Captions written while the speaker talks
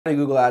Hey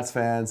Google Ads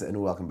fans, and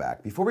welcome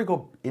back. Before we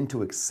go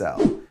into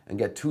Excel and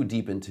get too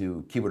deep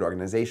into keyword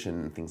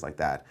organization and things like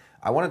that,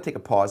 I want to take a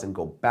pause and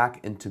go back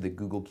into the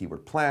Google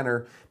Keyword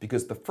Planner,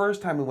 because the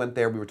first time we went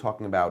there we were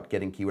talking about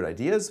getting keyword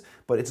ideas,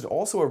 but it's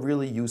also a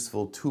really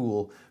useful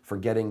tool for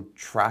getting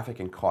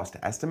traffic and cost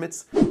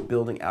estimates,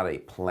 building out a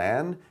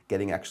plan,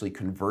 getting actually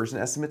conversion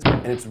estimates,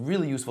 and it's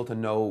really useful to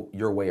know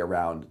your way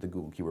around the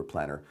Google Keyword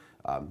Planner,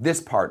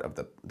 this part of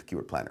the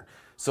Keyword Planner.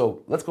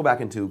 So let's go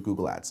back into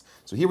Google Ads.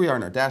 So here we are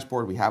in our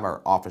dashboard, we have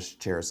our office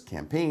chairs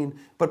campaign,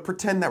 but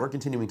pretend that we're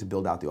continuing to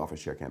build out the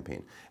office chair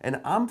campaign. And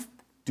I'm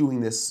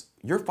doing this,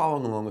 you're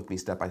following along with me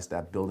step by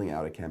step, building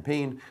out a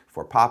campaign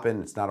for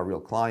Poppin'. It's not a real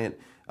client,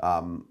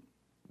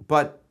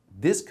 but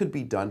this could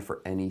be done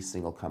for any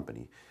single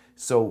company.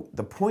 So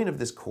the point of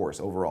this course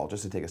overall,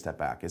 just to take a step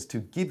back, is to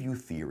give you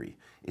theory,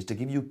 is to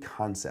give you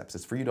concepts.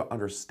 It's for you to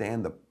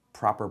understand the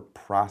proper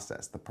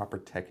process, the proper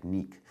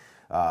technique,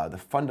 the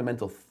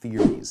fundamental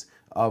theories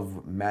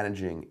of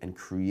managing and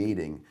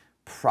creating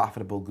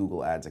profitable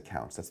Google Ads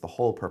accounts. That's the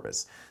whole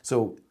purpose.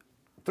 So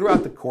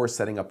throughout the course,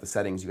 setting up the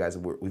settings, you guys,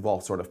 we've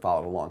all sort of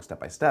followed along step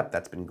by step.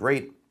 That's been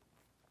great.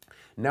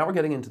 Now we're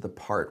getting into the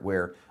part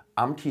where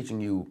I'm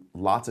teaching you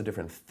lots of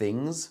different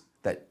things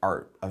that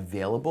are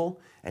available,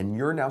 and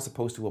you're now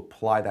supposed to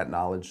apply that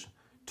knowledge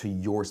to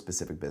your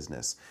specific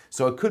business.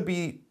 So it could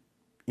be,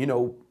 you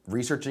know,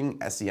 researching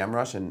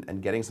SEMrush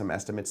and getting some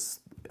estimates,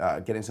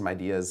 getting some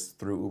ideas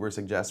through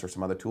Ubersuggest or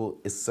some other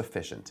tool is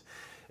sufficient.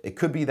 It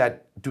could be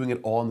that doing it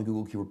all in the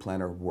Google Keyword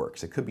Planner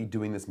works. It could be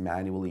doing this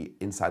manually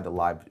inside the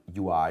live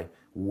UI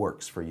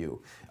works for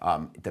you.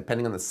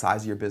 Depending on the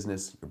size of your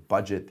business, your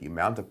budget, the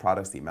amount of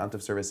products, the amount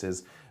of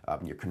services,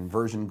 your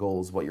conversion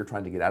goals, what you're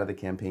trying to get out of the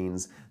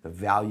campaigns, the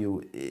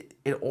value,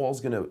 it all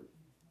is going to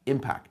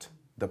impact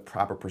the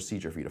proper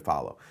procedure for you to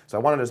follow. So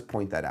I wanted to just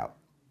point that out,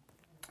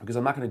 because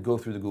I'm not going to go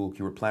through the Google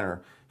Keyword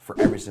Planner for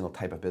every single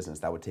type of business.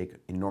 That would take an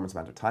enormous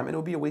amount of time, and it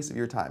would be a waste of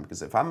your time,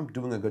 because if I'm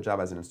doing a good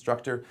job as an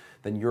instructor,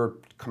 then you're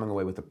coming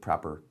away with the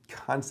proper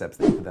concepts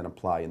that you can then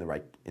apply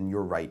in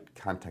your right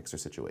context or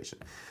situation.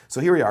 So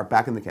here we are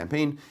back in the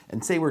campaign,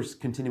 and say we're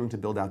continuing to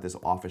build out this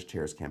office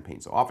chairs campaign.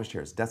 So office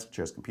chairs, desk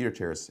chairs, computer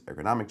chairs,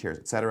 ergonomic chairs,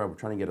 etc. We're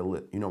trying to get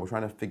we're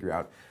trying to figure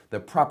out the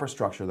proper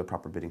structure, the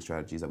proper bidding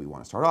strategies that we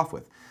want to start off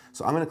with.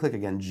 So I'm going to click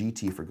again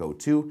GT for Go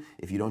To.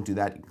 If you don't do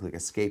that, you can click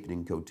Escape and you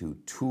can go to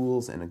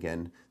Tools and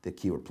again the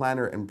Keyword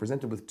Planner, and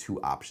presented with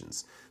two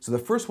options. So the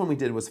first one we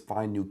did was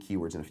find new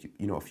keywords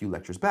in a few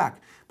lectures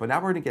back, but now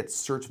we're going to get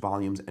search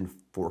volumes and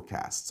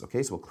forecasts.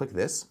 Okay, so we'll click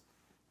this,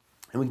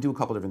 and we can do a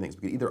couple different things.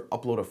 We could either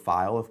upload a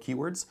file of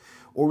keywords,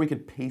 or we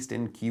could paste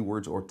in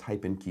keywords or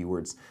type in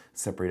keywords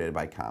separated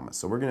by commas.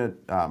 So we're going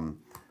to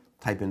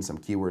type in some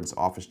keywords: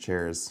 office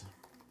chairs,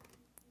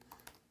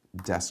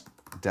 desk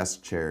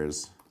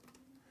chairs,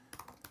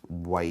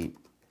 white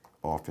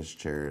office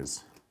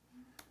chairs,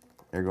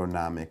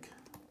 ergonomic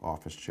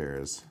office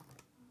chairs,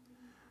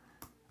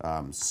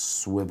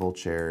 swivel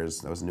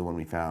chairs. That was a new one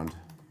we found.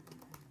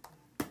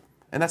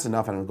 And that's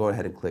enough, and I'll go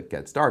ahead and click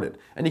Get Started.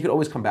 And you can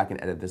always come back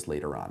and edit this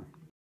later on.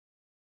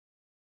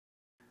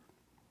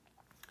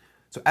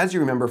 So as you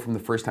remember from the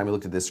first time we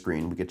looked at this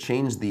screen, we could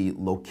change the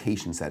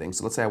location settings.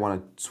 So let's say I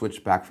want to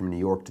switch back from New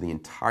York to the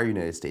entire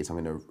United States.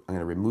 I'm going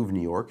to remove New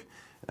York.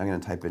 I'm going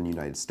to type in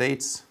United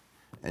States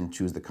and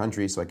choose the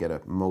country so I get a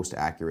most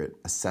accurate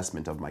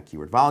assessment of my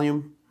keyword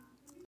volume.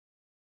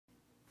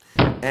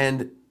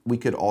 And we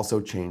could also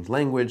change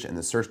language and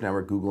the search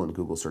network, Google and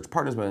Google Search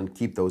Partners, but I'm going to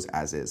keep those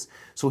as is.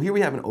 So here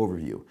we have an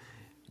overview.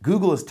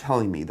 Google is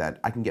telling me that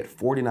I can get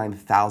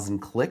 49,000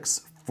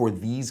 clicks for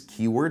these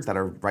keywords that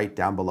are right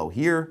down below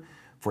here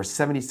for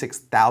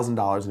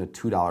 $76,000 and a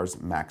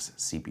 $2 max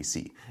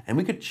CPC. And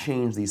we could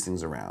change these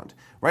things around.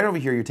 Right over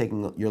here,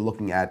 you're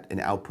looking at an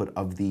output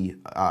of the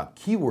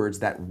keywords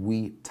that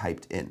we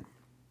typed in.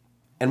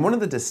 And one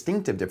of the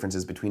distinctive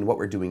differences between what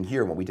we're doing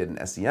here and what we did in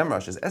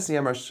SEMrush is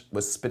SEMrush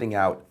was spitting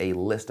out a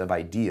list of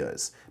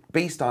ideas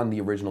based on the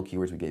original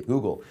keywords we gave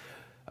Google.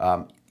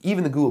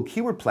 Even the Google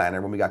Keyword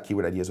Planner, when we got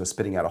keyword ideas, was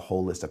spitting out a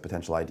whole list of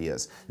potential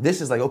ideas. This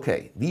is like,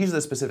 okay, these are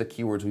the specific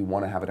keywords we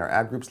want to have in our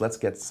ad groups. Let's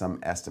get some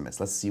estimates.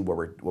 Let's see what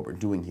we're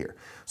doing here.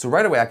 So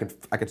right away,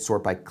 I could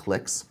sort by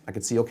clicks. I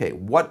could see, okay,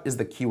 what is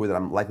the keyword that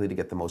I'm likely to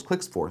get the most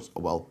clicks for?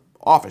 Well,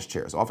 office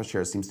chairs. Office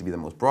chairs seems to be the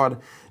most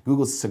broad.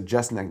 Google's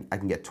suggesting that I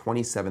can get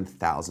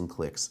 27,000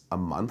 clicks a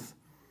month,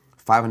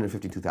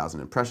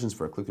 552,000 impressions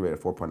for a click-through rate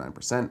of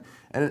 4.9%,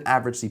 and an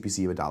average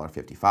CPC of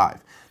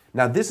 $1.55.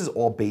 Now this is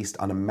all based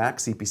on a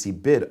max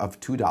CPC bid of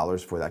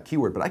 $2 for that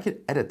keyword, but I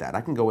could edit that.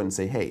 I can go in and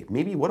say, hey,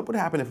 maybe what would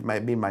happen if I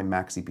made my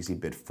max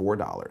CPC bid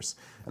 $4?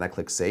 And I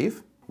click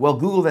Save. Well,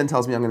 Google then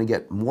tells me I'm going to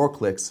get more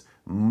clicks,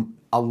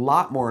 a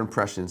lot more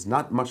impressions,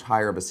 not much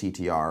higher of a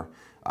CTR,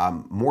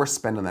 more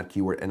spend on that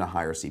keyword, and a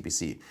higher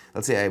CPC.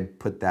 Let's say I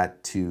put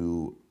that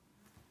to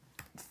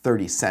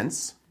 30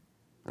 cents,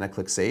 and I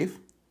click Save.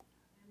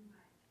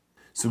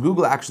 So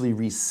Google actually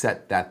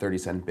reset that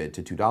 30-cent bid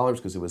to $2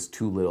 because it was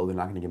too little. They're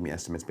not going to give me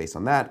estimates based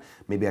on that.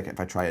 Maybe if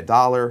I try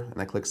 $1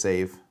 and I click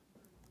Save,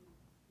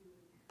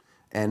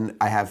 and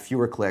I have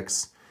fewer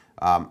clicks,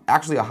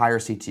 Actually a higher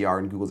CTR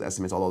in Google's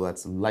estimates, although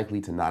that's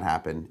likely to not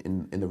happen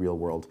in the real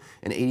world,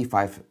 an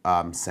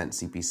 85-cent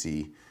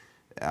CPC,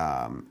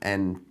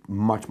 and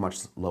much, much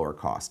lower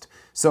cost.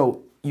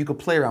 So you could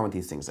play around with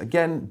these things.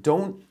 Again,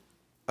 don't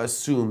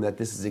assume that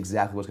this is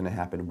exactly what's going to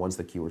happen once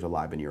the keywords are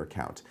live in your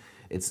account.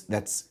 It's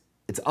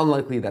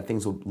unlikely that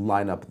things will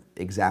line up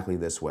exactly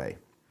this way.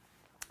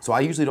 So I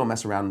usually don't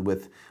mess around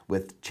with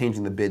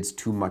changing the bids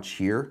too much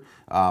here.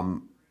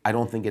 I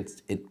don't think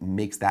it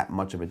makes that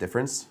much of a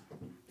difference.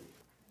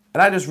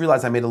 And I just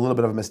realized I made a little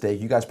bit of a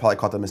mistake. You guys probably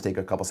caught the mistake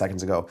a couple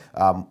seconds ago.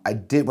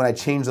 When I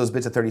changed those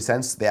bids to 30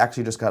 cents, they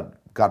actually just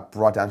got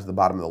brought down to the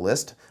bottom of the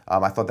list.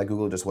 I thought that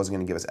Google just wasn't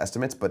going to give us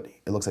estimates, but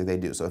it looks like they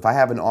do. So if I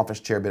have an office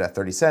chair bid at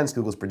 30 cents,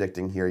 Google's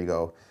predicting, here you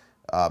go,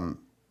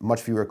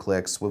 much fewer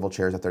clicks, swivel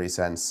chairs at 30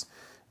 cents.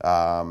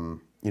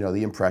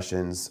 The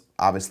impressions,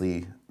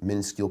 obviously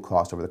minuscule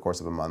cost over the course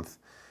of a month.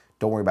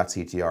 Don't worry about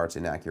CTR, it's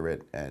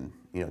inaccurate, and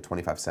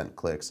 25-cent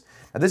clicks.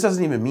 Now this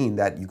doesn't even mean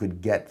that you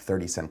could get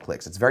 30-cent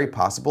clicks. It's very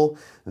possible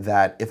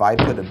that if I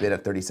put a bid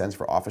at 30 cents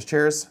for office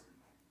chairs,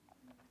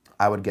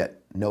 I would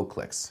get no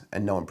clicks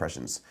and no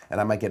impressions. And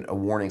I might get a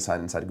warning sign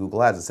inside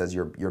Google Ads that says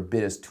your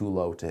bid is too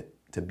low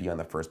to be on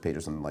the first page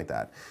or something like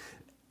that.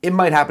 It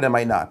might happen, it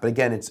might not, but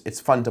again, it's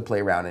fun to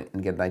play around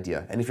and get an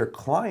idea. And if your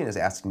client is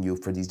asking you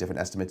for these different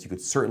estimates, you could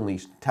certainly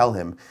tell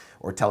him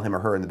or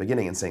her in the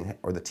beginning and saying,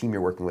 or the team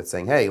you're working with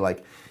saying, hey,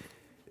 like,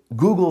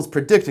 Google's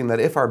predicting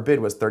that if our bid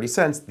was 30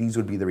 cents, these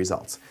would be the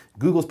results.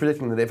 Google's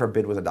predicting that if our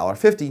bid was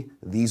 $1.50,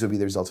 these would be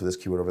the results of this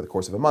keyword over the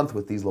course of a month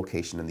with these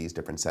location and these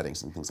different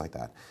settings and things like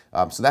that.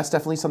 So that's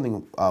definitely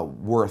something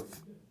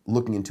worth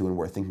looking into and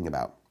worth thinking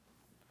about.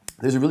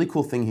 There's a really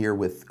cool thing here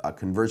with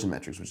conversion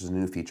metrics, which is a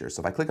new feature.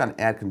 So if I click on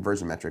Add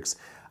Conversion Metrics,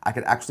 I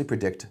could actually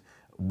predict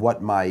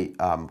what my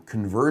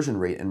conversion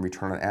rate and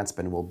return on ad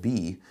spend will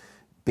be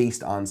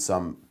based on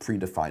some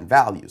predefined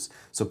values.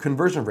 So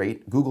conversion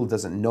rate, Google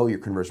doesn't know your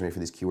conversion rate for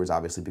these keywords,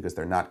 obviously, because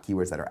they're not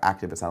keywords that are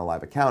active, it's not a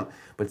live account.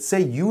 But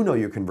say you know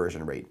your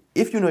conversion rate.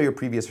 If you know your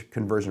previous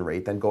conversion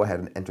rate, then go ahead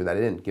and enter that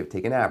in,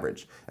 take an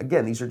average.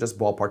 Again, these are just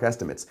ballpark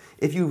estimates.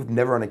 If you've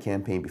never run a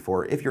campaign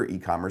before, if you're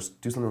e-commerce,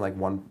 do something like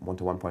 1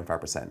 to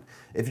 1.5%.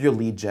 If you're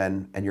lead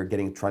gen and you're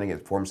trying to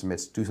get form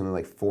submits, do something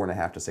like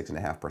 4.5 to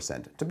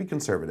 6.5%. To be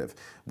conservative,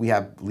 we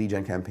have lead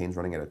gen campaigns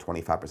running at a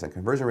 25%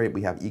 conversion rate.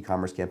 We have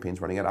e-commerce campaigns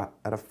running at a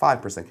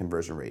 5%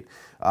 conversion rate.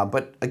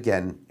 But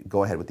again,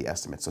 go ahead with the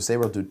estimate. So say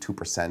we'll do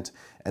 2%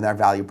 and our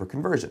value per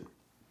conversion.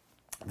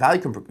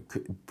 Value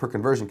per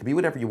conversion could be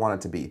whatever you want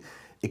it to be.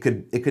 It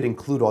could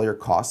include all your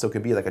costs, so it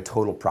could be like a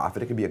total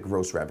profit, it could be a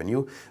gross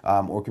revenue,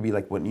 or it could be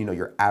like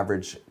your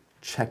average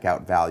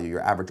checkout value,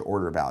 your average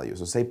order value.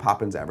 So say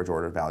Poppin's average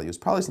order value is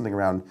probably something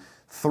around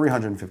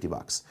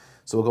 $350.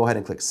 So we'll go ahead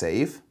and click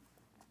Save.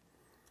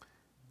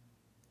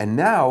 And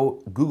now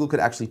Google could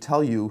actually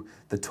tell you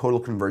the total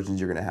conversions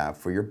you're going to have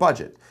for your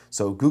budget.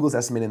 So Google's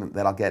estimating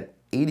that I'll get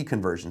 80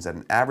 conversions at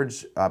an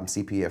average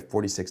CPA of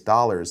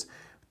 $46,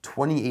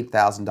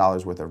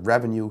 $28,000 worth of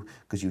revenue,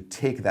 because you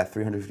take that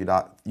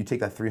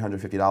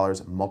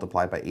 $350,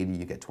 multiply it by 80,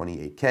 you get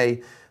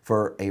 28K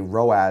for a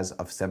ROAS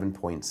of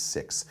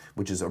 7.6,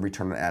 which is a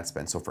return on ad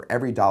spend. So for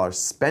every dollar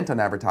spent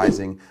on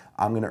advertising,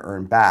 I'm going to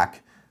earn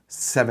back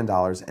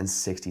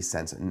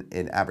 $7.60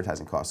 in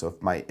advertising cost. So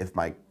if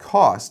my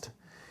cost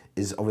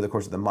is over the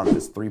course of the month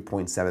is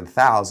 $3.7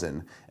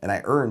 thousand and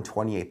I earn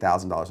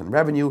 $28,000 in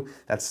revenue,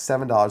 that's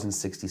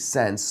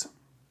 $7.60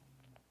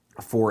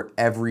 for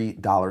every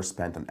dollar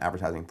spent on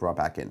advertising brought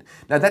back in.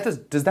 Now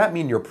does that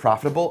mean you're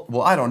profitable?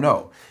 Well, I don't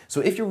know. So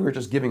if you were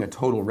just giving a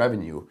total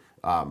revenue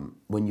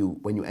when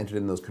you entered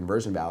in those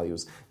conversion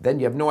values, then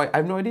I have no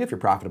idea if you're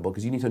profitable,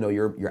 because you need to know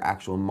your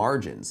actual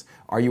margins.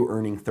 Are you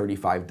earning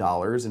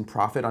 $35 in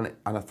profit on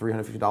a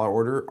 $350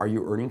 order? Are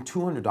you earning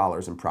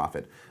 $200 in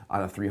profit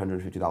on a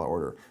 $350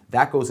 order?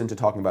 That goes into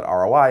talking about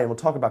ROI, and we'll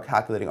talk about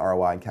calculating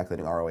ROI and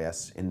calculating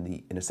ROAS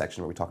in a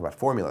section where we talk about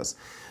formulas.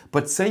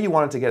 But say you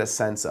wanted to get a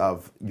sense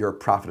of your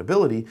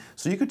profitability,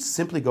 so you could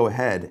simply go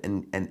ahead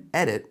and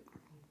edit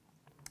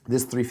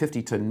this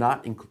 350 to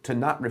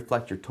not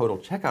reflect your total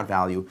checkout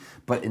value,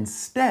 but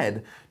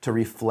instead to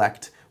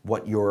reflect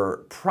what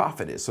your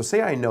profit is. So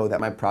say I know that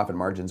my profit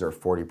margins are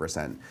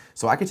 40%.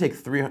 So I could take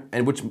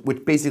which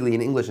basically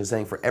in English is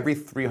saying for every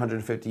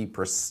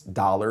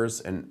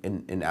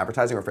 $350 in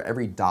advertising, or for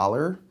every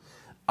dollar,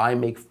 I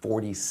make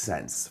 40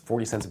 cents.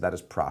 40 cents of that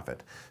is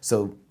profit.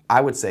 So I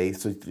would say,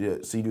 so you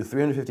do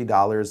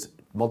 $350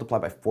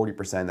 multiplied by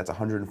 40%, that's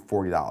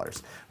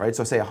 $140, right?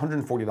 So say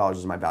 $140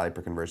 is my value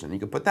per conversion. And you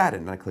can put that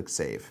in, and I click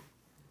Save.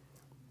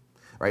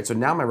 Right, so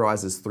now my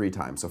ROAS is 3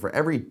 times. So for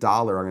every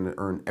dollar I'm going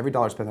to earn, every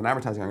dollar spent on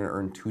advertising, I'm going to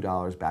earn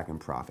 $2 back in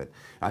profit.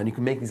 And you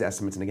can make these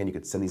estimates, and again, you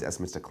could send these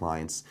estimates to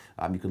clients.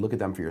 You could look at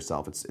them for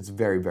yourself. It's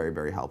very, very,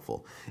 very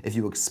helpful. If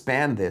you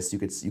expand this, you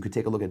could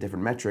take a look at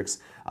different metrics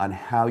on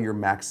how your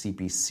max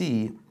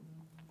CPC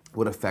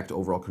would affect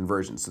overall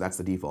conversions. So that's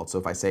the default. So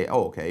if I say,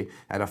 oh, okay,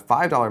 at a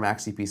 $5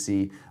 max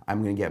CPC,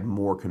 I'm going to get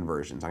more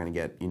conversions. I'm going to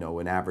get,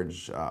 an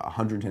average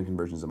 110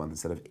 conversions a month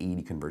instead of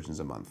 80 conversions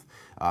a month.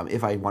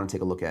 If I want to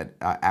take a look at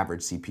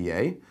average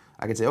CPA,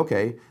 I could say,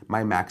 okay,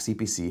 my max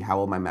CPC, how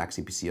will my max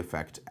CPC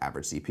affect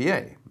average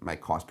CPA? My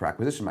cost per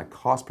acquisition, my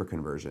cost per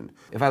conversion.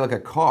 If I look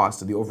at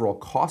cost, the overall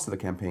cost of the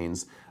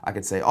campaigns, I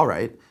could say, all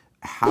right,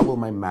 how will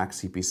my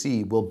max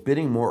CPC, will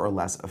bidding more or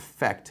less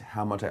affect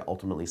how much I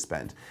ultimately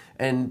spend?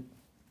 And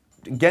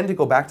again, to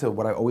go back to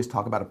what I always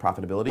talk about of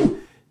profitability,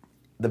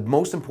 the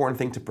most important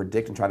thing to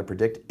predict and try to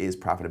predict is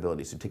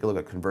profitability. So take a look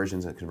at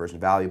conversions and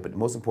conversion value, but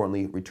most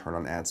importantly, return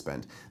on ad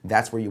spend.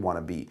 That's where you want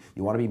to be.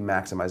 You want to be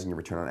maximizing your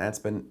return on ad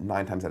spend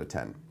 9 times out of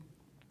 10.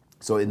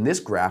 So in this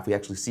graph, we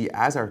actually see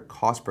as our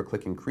cost per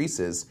click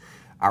increases,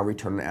 our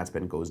return on ad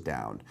spend goes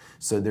down.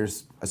 So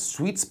there's a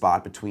sweet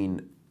spot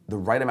between the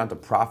right amount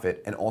of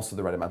profit and also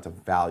the right amount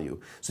of value.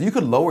 So you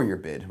could lower your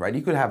bid, right?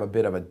 You could have a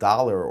bid of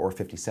 $1 or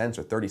 50 cents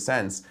or 30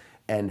 cents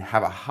and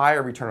have a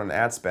higher return on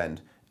ad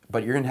spend,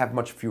 but you're gonna have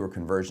much fewer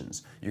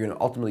conversions. You're gonna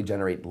ultimately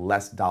generate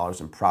less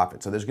dollars in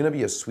profit. So there's gonna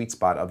be a sweet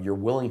spot of you're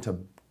willing to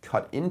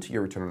cut into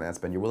your return on ad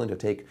spend, you're willing to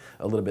take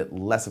a little bit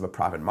less of a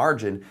profit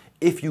margin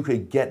if you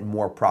could get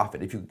more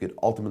profit, if you could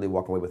ultimately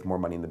walk away with more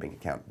money in the bank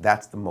account.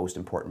 That's the most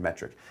important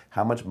metric.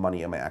 How much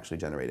money am I actually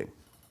generating?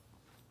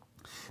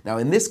 Now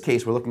in this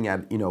case, we're looking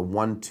at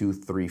 1, 2,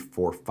 3,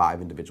 4,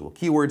 5 individual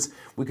keywords.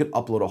 We could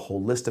upload a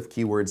whole list of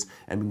keywords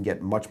and we can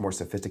get much more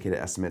sophisticated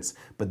estimates,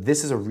 but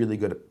this is a really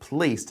good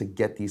place to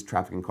get these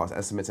traffic and cost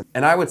estimates.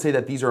 And I would say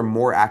that these are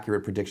more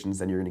accurate predictions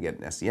than you're gonna get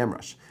in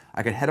SEMrush.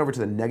 I could head over to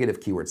the negative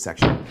keywords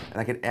section and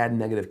I could add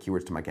negative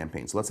keywords to my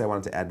campaign. So let's say I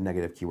wanted to add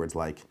negative keywords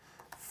like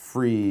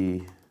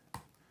free,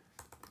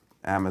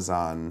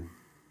 Amazon,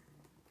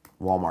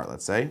 Walmart,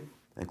 let's say,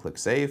 and click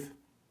save.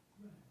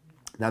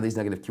 Now these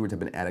negative keywords have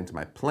been adding to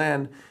my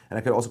plan, and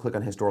I could also click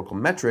on historical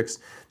metrics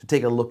to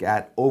take a look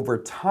at over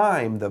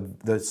time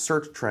the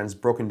search trends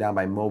broken down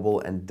by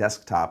mobile and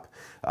desktop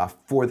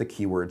for the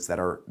keywords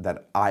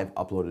that I've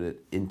uploaded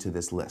it into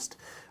this list.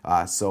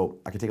 So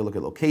I can take a look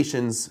at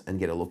locations and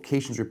get a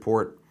locations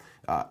report.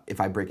 If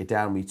I break it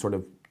down, we sort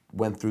of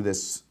went through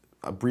this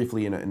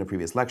briefly in a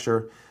previous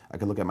lecture. I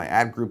could look at my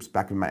ad groups.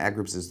 Back in my ad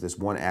groups is this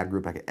one ad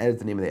group. I could edit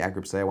the name of the ad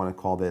group. Say I want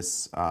to call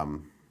this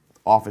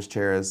office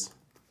chairs.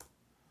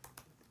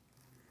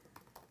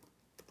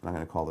 I'm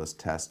going to call this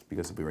test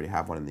because we already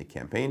have one in the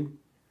campaign.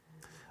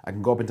 I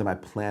can go up into my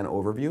plan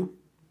overview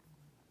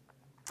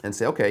and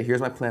say, okay,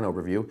 here's my plan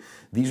overview.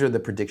 These are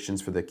the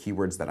predictions for the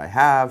keywords that I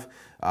have.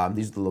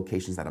 These are the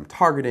locations that I'm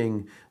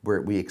targeting,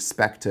 where we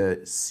expect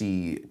to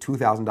see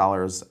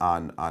 $2,000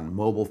 on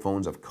mobile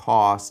phones of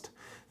cost,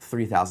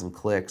 3,000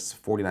 clicks,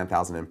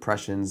 49,000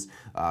 impressions,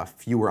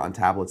 fewer on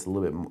tablets, a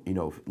little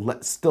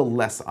bit, still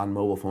less on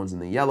mobile phones in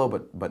the yellow,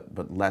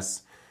 but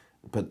less.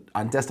 But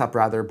on desktop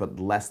rather, but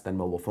less than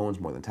mobile phones,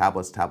 more than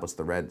tablets. Tablets,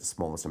 the red, the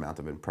smallest amount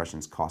of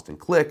impressions, cost, and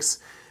clicks.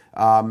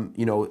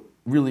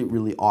 Really,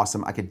 really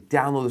awesome. I could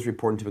download this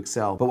report into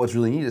Excel, but what's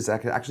really neat is I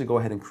could actually go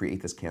ahead and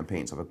create this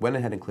campaign. So if I went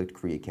ahead and clicked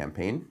Create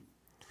Campaign,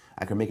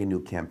 I can make a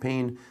new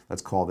campaign.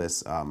 Let's call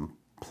this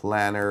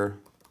Planner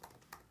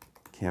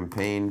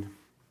Campaign.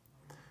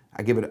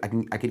 I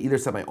could either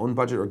set my own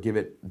budget or give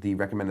it the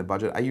recommended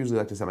budget. I usually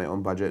like to set my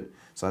own budget,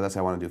 so that's why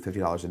I want to do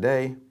 $50 a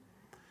day.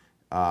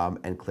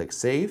 And click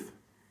Save.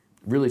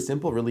 Really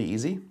simple, really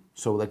easy.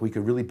 So like we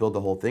could really build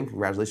the whole thing.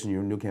 Congratulations,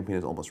 your new campaign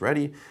is almost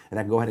ready. And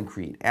I can go ahead and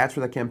create ads for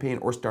that campaign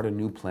or start a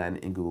new plan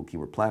in Google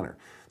Keyword Planner.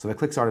 So if I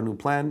click Start a New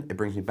Plan, it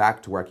brings me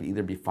back to where I can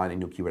either be finding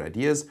new keyword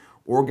ideas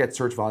or get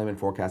search volume and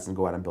forecasts and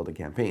go out and build a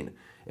campaign.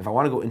 If I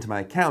want to go into my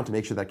account to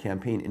make sure that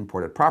campaign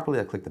imported properly,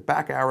 I click the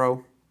back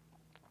arrow.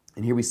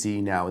 And here we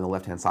see now in the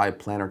left-hand side,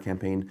 planner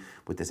campaign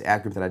with this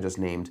ad group that I just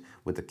named,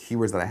 with the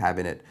keywords that I have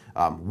in it,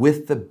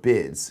 with the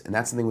bids, and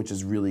that's something which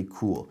is really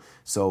cool.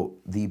 So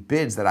the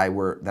bids that I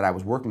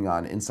was working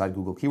on inside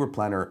Google Keyword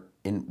Planner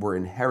were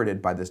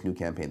inherited by this new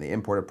campaign. They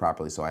imported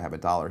properly, so I have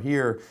 $1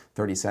 here,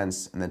 30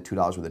 cents, and then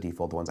 $2 were the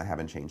default ones I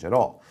haven't changed at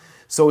all.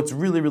 So it's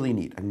really, really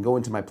neat. I can go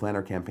into my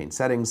planner campaign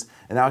settings,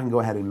 and now I can go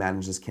ahead and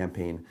manage this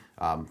campaign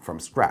from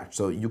scratch.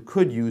 So you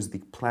could use the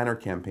planner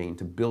campaign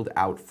to build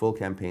out full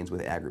campaigns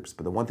with ad groups,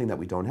 but the one thing that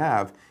we don't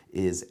have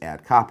is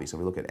ad copy. So if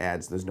we look at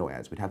ads, there's no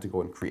ads. We'd have to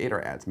go and create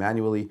our ads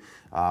manually,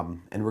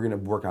 and we're gonna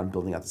work on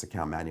building out this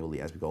account manually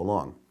as we go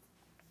along.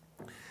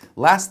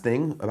 Last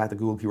thing about the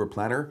Google Keyword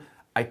Planner,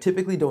 I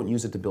typically don't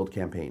use it to build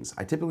campaigns.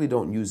 I typically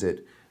don't use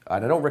it,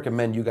 and I don't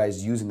recommend you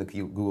guys using the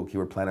Google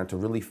Keyword Planner to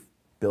really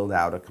build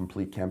out a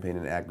complete campaign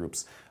in ad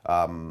groups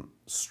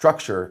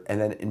structure and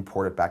then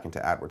import it back into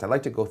AdWords. I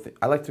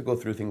like to go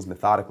through things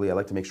methodically. I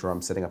like to make sure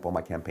I'm setting up all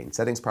my campaign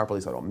settings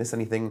properly so I don't miss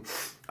anything.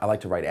 I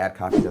like to write ad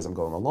copies as I'm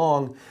going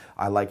along.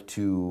 I like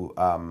to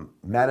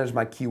manage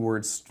my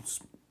keywords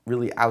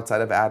really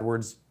outside of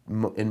AdWords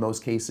in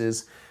most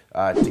cases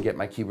to get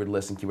my keyword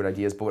lists and keyword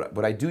ideas. But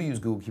what I do use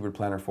Google Keyword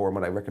Planner for, and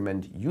what I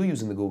recommend you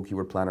using the Google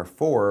Keyword Planner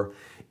for,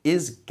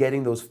 is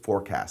getting those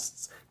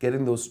forecasts,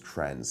 getting those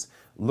trends,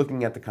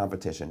 looking at the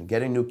competition,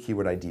 getting new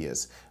keyword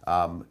ideas,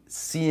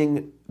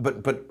 seeing,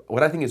 but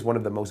what I think is one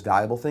of the most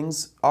valuable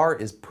things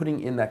is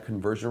putting in that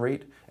conversion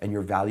rate and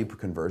your value per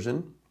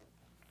conversion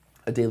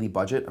a daily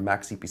budget, a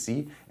max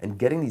CPC, and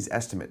getting these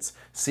estimates,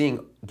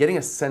 getting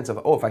a sense of,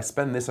 oh, if I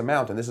spend this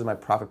amount and this is my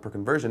profit per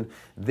conversion,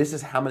 this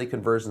is how many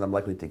conversions I'm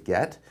likely to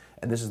get,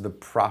 and this is the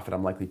profit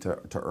I'm likely to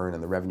earn,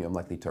 and the revenue I'm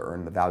likely to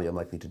earn, the value I'm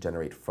likely to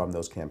generate from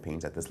those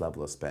campaigns at this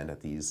level of spend,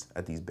 at these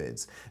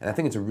bids. And I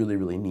think it's a really,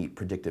 really neat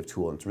predictive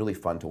tool, and it's really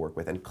fun to work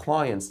with, and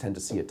clients tend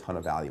to see a ton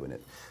of value in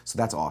it. So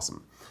that's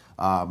awesome.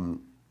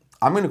 I'm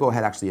gonna go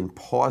ahead actually and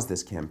pause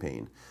this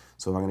campaign.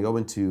 So if I'm gonna go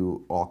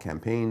into all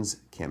campaigns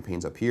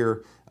up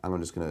here, I'm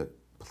just gonna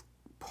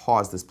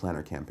pause this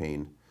planner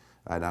campaign,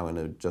 and I'm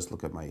gonna just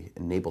look at my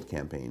enabled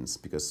campaigns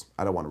because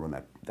I don't wanna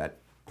run that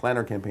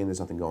planner campaign. There's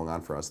nothing going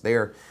on for us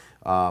there,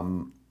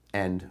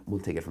 and we'll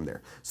take it from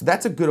there. So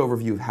that's a good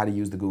overview of how to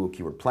use the Google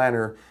Keyword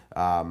Planner,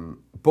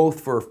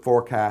 both for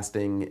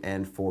forecasting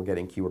and for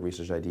getting keyword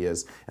research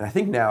ideas. And I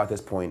think now at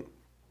this point,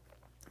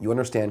 you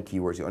understand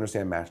keywords, you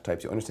understand match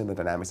types, you understand the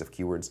dynamics of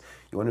keywords,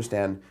 you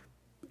understand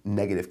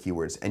negative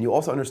keywords, and you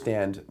also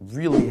understand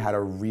really how to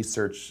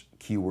research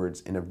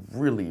keywords in a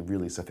really,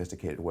 really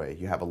sophisticated way.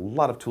 You have a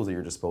lot of tools at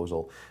your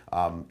disposal.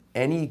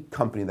 Any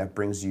company that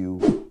brings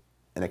you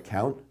an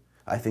account,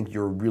 I think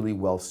you're really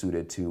well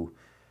suited to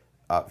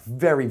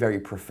very, very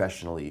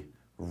professionally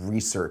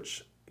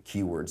research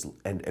keywords.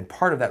 And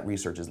part of that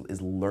research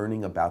is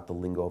learning about the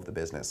lingo of the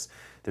business.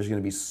 There's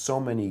gonna be so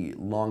many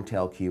long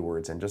tail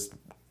keywords and just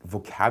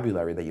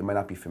vocabulary that you might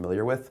not be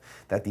familiar with,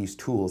 that these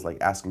tools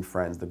like Asking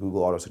Friends, the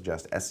Google Auto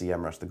Suggest,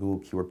 SEMrush, the Google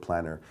Keyword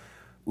Planner,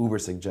 Uber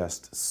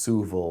Suggest,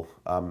 Suval,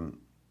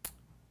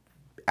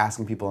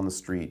 asking people on the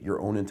street, your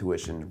own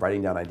intuition,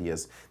 writing down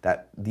ideas,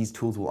 that these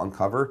tools will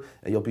uncover,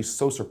 and you'll be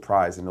so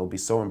surprised and it'll be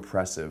so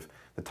impressive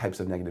the types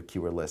of negative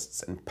keyword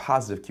lists and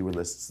positive keyword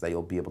lists that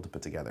you'll be able to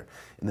put together.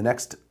 In the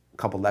next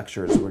couple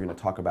lectures, we're going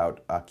to talk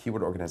about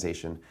keyword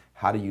organization,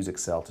 how to use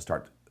Excel to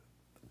start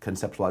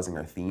conceptualizing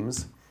our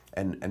themes,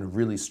 and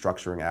really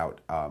structuring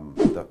out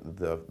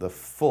the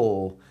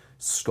full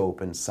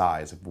scope and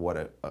size of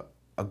what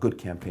a good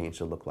campaign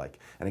should look like.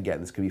 And again,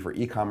 this could be for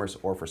e-commerce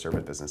or for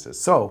service businesses.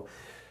 So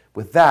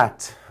with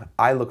that,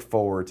 I look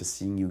forward to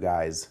seeing you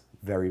guys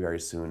very, very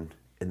soon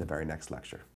in the very next lecture.